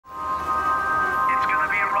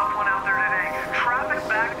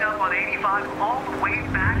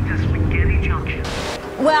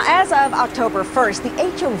Well, as of October 1st, the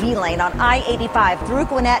HOV lane on I-85 through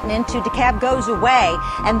Gwinnett and into DeKalb goes away,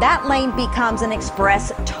 and that lane becomes an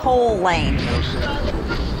express toll lane.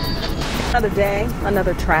 Another day,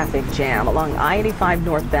 another traffic jam along I-85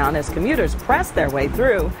 northbound as commuters press their way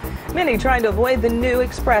through. Many trying to avoid the new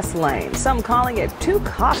express lane, some calling it too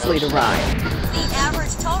costly to ride. The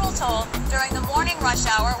average total toll during the morning rush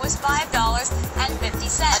hour was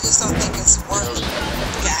 $5.50. I just don't think it's worth it.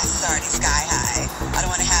 Gas is already sky high. I don't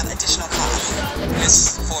want to have additional costs.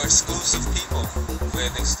 It's for exclusive people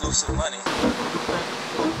with exclusive money.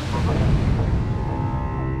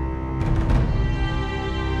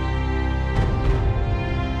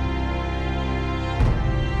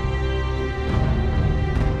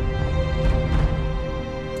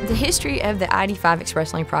 The history of the I-85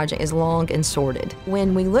 Express Lane project is long and sordid.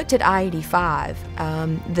 When we looked at I-85,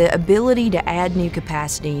 the ability to add new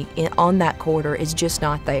capacity on that corridor is just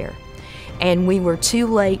not there. And we were too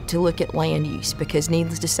late to look at land use because,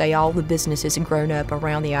 needless to say, all the businesses had grown up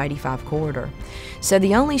around the I-85 corridor. So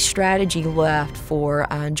the only strategy left for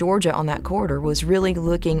Georgia on that corridor was really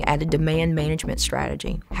looking at a demand management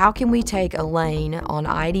strategy. How can we take a lane on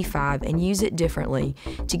I-85 and use it differently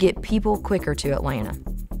to get people quicker to Atlanta?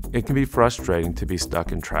 It can be frustrating to be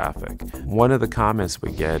stuck in traffic. One of the comments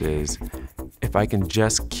we get is, if I can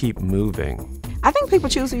just keep moving. I think people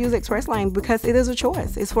choose to use express lane because it is a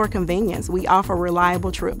choice. It's for convenience. We offer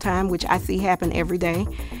reliable trip time, which I see happen every day.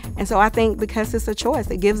 And so I think because it's a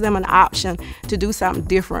choice, it gives them an option to do something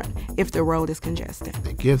different if the road is congested.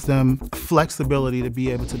 It gives them flexibility to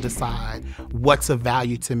be able to decide what's of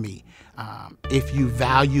value to me. If you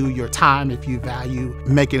value your time, if you value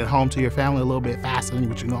making it home to your family a little bit faster than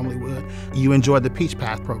what you normally would, you enjoy the Peach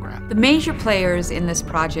Path program. The major players in this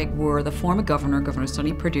project were the former Governor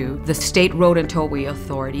Sonny Perdue, the State Road and Tollway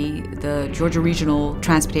Authority, the Georgia Regional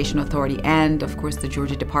Transportation Authority, and of course the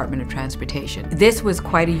Georgia Department of Transportation. This was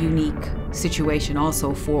quite a unique situation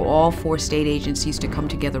also for all four state agencies to come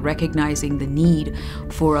together, recognizing the need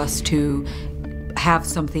for us to have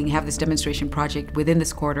this demonstration project within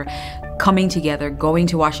this corridor, coming together, going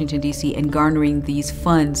to Washington, D.C., and garnering these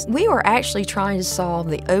funds. We were actually trying to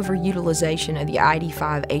solve the overutilization of the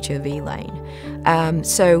I-85 HOV lane.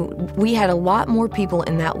 So we had a lot more people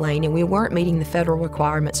in that lane, and we weren't meeting the federal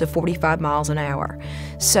requirements of 45 miles an hour.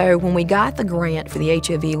 So when we got the grant for the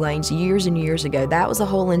HOV lanes years and years ago, that was the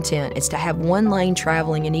whole intent. It's to have one lane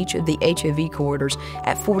traveling in each of the HOV corridors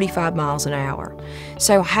at 45 miles an hour.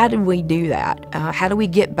 So how did we do that? How do we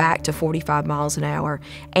get back to 45 miles an hour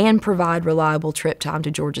and provide reliable trip time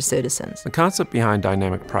to Georgia citizens? The concept behind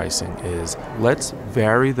dynamic pricing is, let's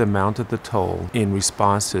vary the amount of the toll in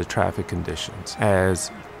response to the traffic conditions.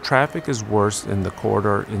 As traffic is worse in the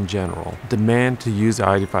corridor in general, demand to use the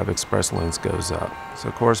I-85 express lanes goes up,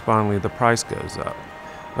 so correspondingly the price goes up.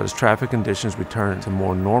 But as traffic conditions return to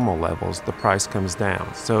more normal levels, the price comes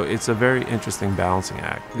down. So it's a very interesting balancing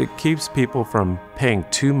act. It keeps people from paying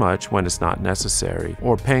too much when it's not necessary,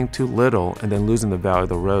 or paying too little and then losing the value of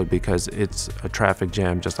the road because it's a traffic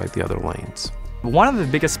jam just like the other lanes. One of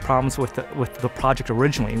the biggest problems with the project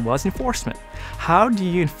originally was enforcement. How do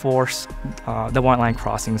you enforce the white line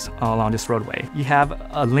crossings along this roadway? You have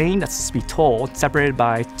a lane that's supposed to be tolled, separated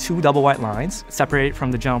by two double white lines, separated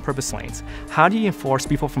from the general purpose lanes. How do you enforce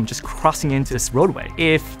people from just crossing into this roadway?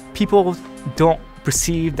 If people don't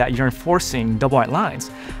perceive that you're enforcing double white lines,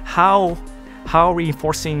 how are we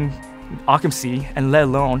enforcing occupancy, and let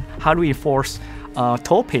alone how do we enforce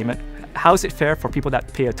toll payment? How is it fair for people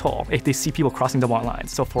that pay a toll if they see people crossing the white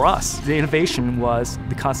lines? So for us, the innovation was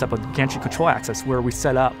the concept of gantry control access, where we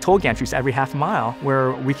set up toll gantries every half mile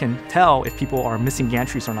where we can tell if people are missing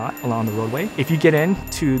gantries or not along the roadway. If you get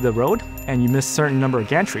into the road and you miss a certain number of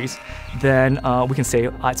gantries, then we can say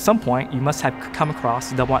at some point you must have come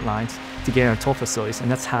across the white lines to get into toll facilities,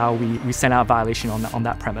 and that's how we send out a violation on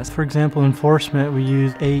that premise. For example, enforcement, we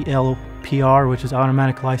use ALPR, which is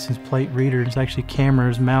automatic license plate reader. It's actually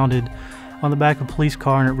cameras mounted on the back of a police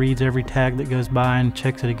car, and it reads every tag that goes by and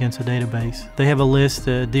checks it against a database. They have a list,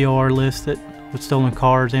 a DOR list that with stolen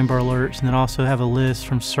cars, Amber Alerts, and then also have a list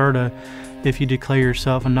from CERTA. If you declare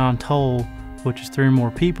yourself a non-toll, which is 3 or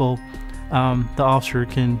more people, the officer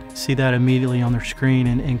can see that immediately on their screen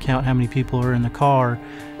and count how many people are in the car.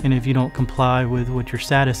 And if you don't comply with what your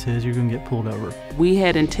status is, you're going to get pulled over. We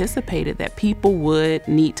had anticipated that people would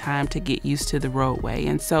need time to get used to the roadway.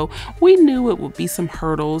 And so we knew it would be some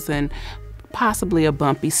hurdles and possibly a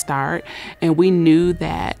bumpy start, and we knew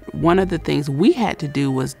that one of the things we had to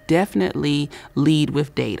do was definitely lead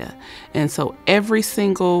with data. And so every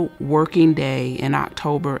single working day in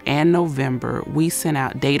October and November, we sent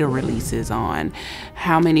out data releases on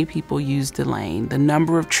how many people used the lane, the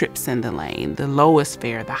number of trips in the lane, the lowest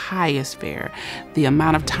fare, the highest fare, the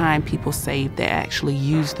amount of time people saved that actually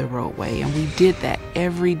used the roadway. And we did that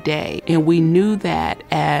every day. And we knew that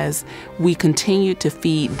as we continued to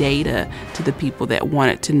feed data to the people that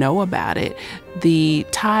wanted to know about it, the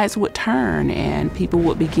tides would turn and people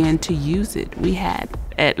would begin to use it. We had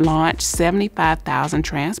at launch 75,000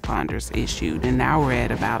 transponders issued, and now we're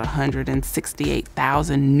at about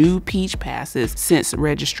 168,000 new Peach Passes since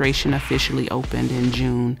registration officially opened in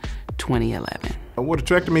June 2011. What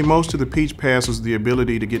attracted me most to the Peach Pass was the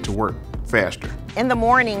ability to get to work faster. In the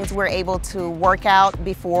mornings, we're able to work out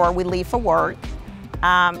before we leave for work.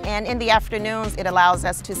 And in the afternoons, it allows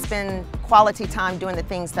us to spend quality time doing the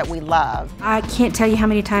things that we love. I can't tell you how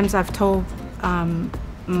many times I've told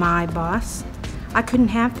my boss, I couldn't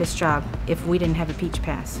have this job if we didn't have a Peach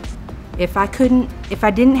Pass. If I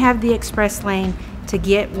didn't have the express lane to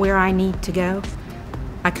get where I need to go,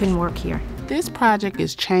 I couldn't work here. This project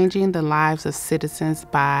is changing the lives of citizens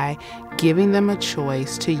by giving them a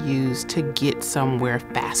choice to use to get somewhere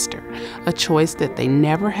faster, a choice that they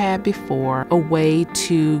never had before, a way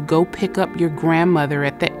to go pick up your grandmother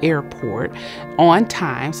at the airport on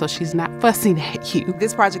time so she's not fussing at you.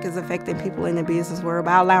 This project is affecting people in the business world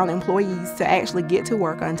by allowing employees to actually get to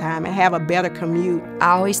work on time and have a better commute. I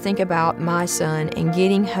always think about my son and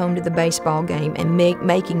getting home to the baseball game and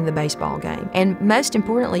making the baseball game. And most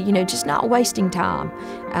importantly, just not wasting time.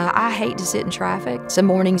 I hate to sit in traffic. Some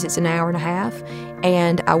mornings it's an hour and a half,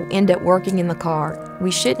 and I end up working in the car. We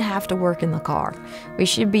shouldn't have to work in the car. We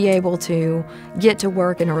should be able to get to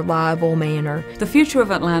work in a reliable manner. The future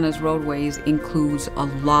of Atlanta's roadways includes a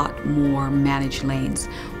lot more managed lanes.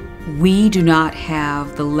 We do not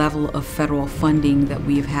have the level of federal funding that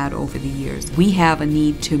we've had over the years. We have a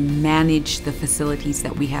need to manage the facilities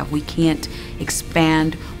that we have. We can't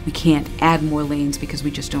expand, we can't add more lanes because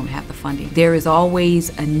we just don't have the funding. There is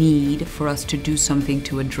always a need for us to do something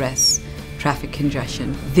to address traffic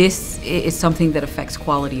congestion. This is something that affects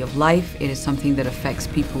quality of life. It is something that affects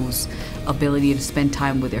people's ability to spend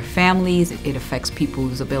time with their families. It affects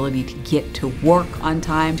people's ability to get to work on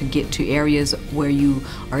time, to get to areas where you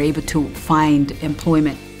are able to find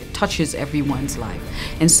employment. It touches everyone's life.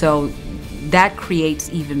 And so that creates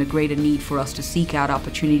even a greater need for us to seek out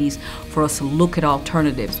opportunities, for us to look at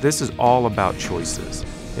alternatives. This is all about choices.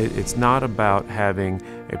 It's not about having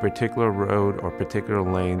a particular road or particular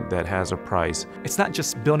lane that has a price. It's not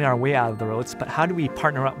just building our way out of the roads, but how do we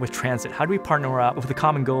partner up with transit? How do we partner up with the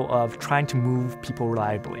common goal of trying to move people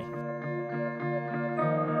reliably?